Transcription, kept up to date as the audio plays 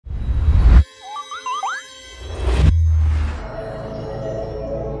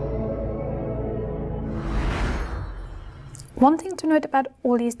One thing to note about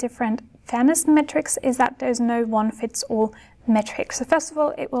all these different fairness metrics is that there's no one-fits-all metric. So first of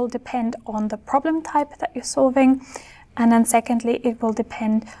all, it will depend on the problem type that you're solving. And then secondly, it will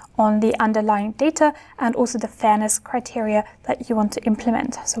depend on the underlying data and also the fairness criteria that you want to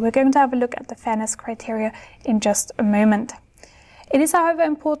implement. So we're going to have a look at the fairness criteria in just a moment. It is, however,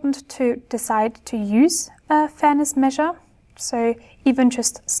 important to decide to use a fairness measure. So even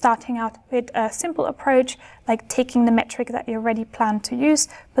just starting out with a simple approach, like taking the metric that you already plan to use,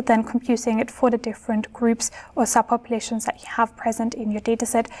 but then computing it for the different groups or subpopulations that you have present in your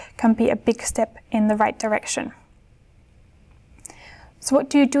dataset, can be a big step in the right direction. So what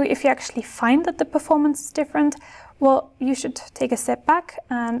do you do if you actually find that the performance is different? Well, you should take a step back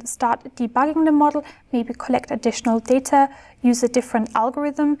and start debugging the model, maybe collect additional data, use a different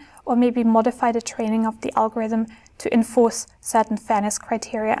algorithm, or maybe modify the training of the algorithm to enforce certain fairness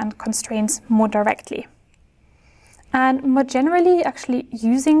criteria and constraints more directly. And more generally, actually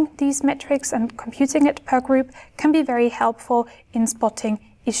using these metrics and computing it per group can be very helpful in spotting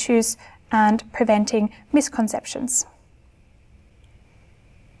issues and preventing misconceptions.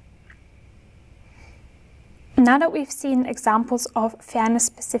 Now that we've seen examples of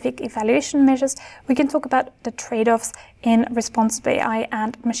fairness-specific evaluation measures, we can talk about the trade-offs in responsible AI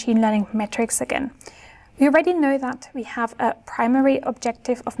and machine learning metrics again. We already know that we have a primary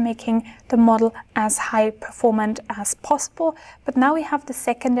objective of making the model as high performant as possible, but now we have the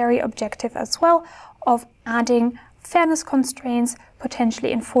secondary objective as well of adding fairness constraints,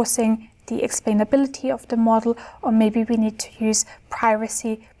 potentially enforcing the explainability of the model, or maybe we need to use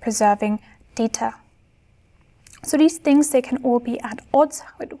privacy-preserving data. So these things, they can all be at odds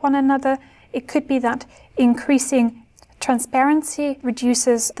with one another. It could be that increasing transparency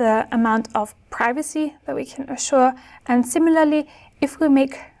reduces the amount of privacy that we can assure. And similarly, if we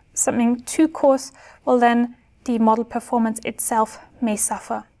make something too coarse, well then the model performance itself may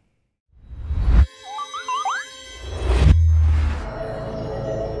suffer.